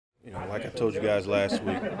You know, like I told you guys last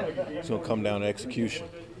week, it's going to come down to execution.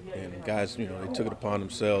 And guys, you know, they took it upon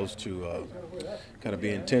themselves to kind of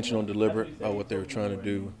be intentional and deliberate about what they were trying to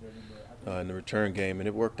do in the return game, and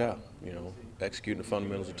it worked out. You know, executing the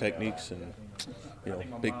fundamentals of techniques, and you know,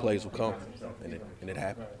 big plays will come, and it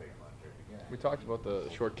happened. We talked about the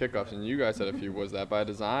short kickoffs, and you guys had a few. Was that by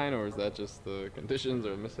design, or is that just the conditions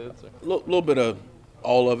or mishits? A little bit of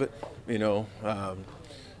all of it, you know.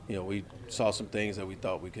 You know, we saw some things that we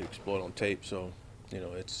thought we could exploit on tape. So, you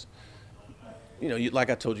know, it's, you know, like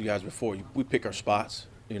I told you guys before, we pick our spots,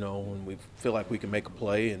 you know, when we feel like we can make a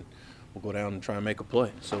play, and we'll go down and try and make a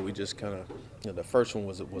play. So we just kind of, you know, the first one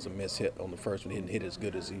was a miss hit on the first one. He didn't hit as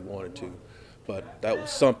good as he wanted to. But that was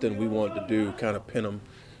something we wanted to do, kind of pin him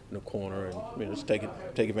in the corner and, you know, just take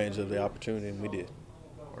advantage of the opportunity, and we did.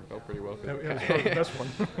 Worked out pretty well. That was probably the best one.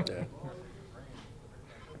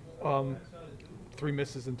 Yeah. 3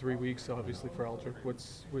 misses in 3 weeks, obviously, for Aldrich.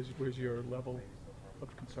 Where's your level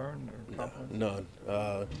of concern or confidence?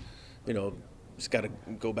 None. You know, just got to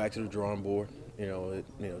go back to the drawing board. You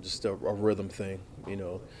know, just a rhythm thing. You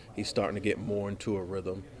know, he's starting to get more into a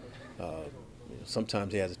rhythm. You know,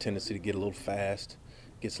 sometimes he has a tendency to get a little fast,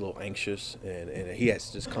 gets a little anxious, and he has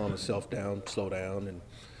to just calm himself down, slow down, and,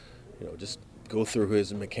 you know, just go through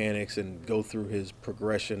his mechanics and go through his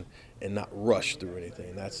progression and not rush through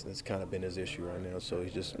anything. That's kind of been his issue right now. So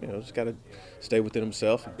he's just, you know, just got to stay within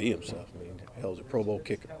himself and be himself. I mean, hell's a Pro Bowl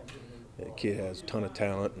kicker. The kid has a ton of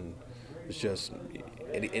talent, and it's just,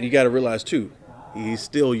 and you got to realize too, he's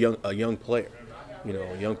still a young player. You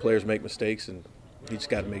know, young players make mistakes, and he just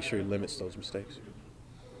got to make sure he limits those mistakes.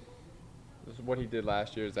 This is what he did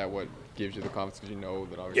last year. Is that what gives you the confidence? Because you know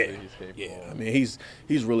that obviously he's capable. Yeah, I mean,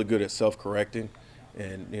 he's really good at self-correcting,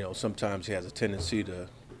 and, you know, sometimes he has a tendency to,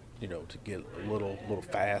 you know, to get a little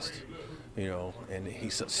fast, you know, and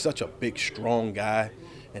he's such a big, strong guy,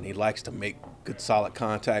 and he likes to make good, solid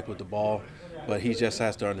contact with the ball, but he just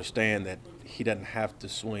has to understand that he doesn't have to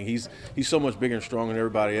swing. He's so much bigger and stronger than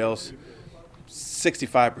everybody else.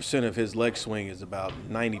 65% of his leg swing is about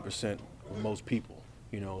 90% of most people.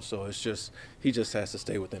 You know, so it's just, he just has to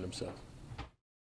stay within himself.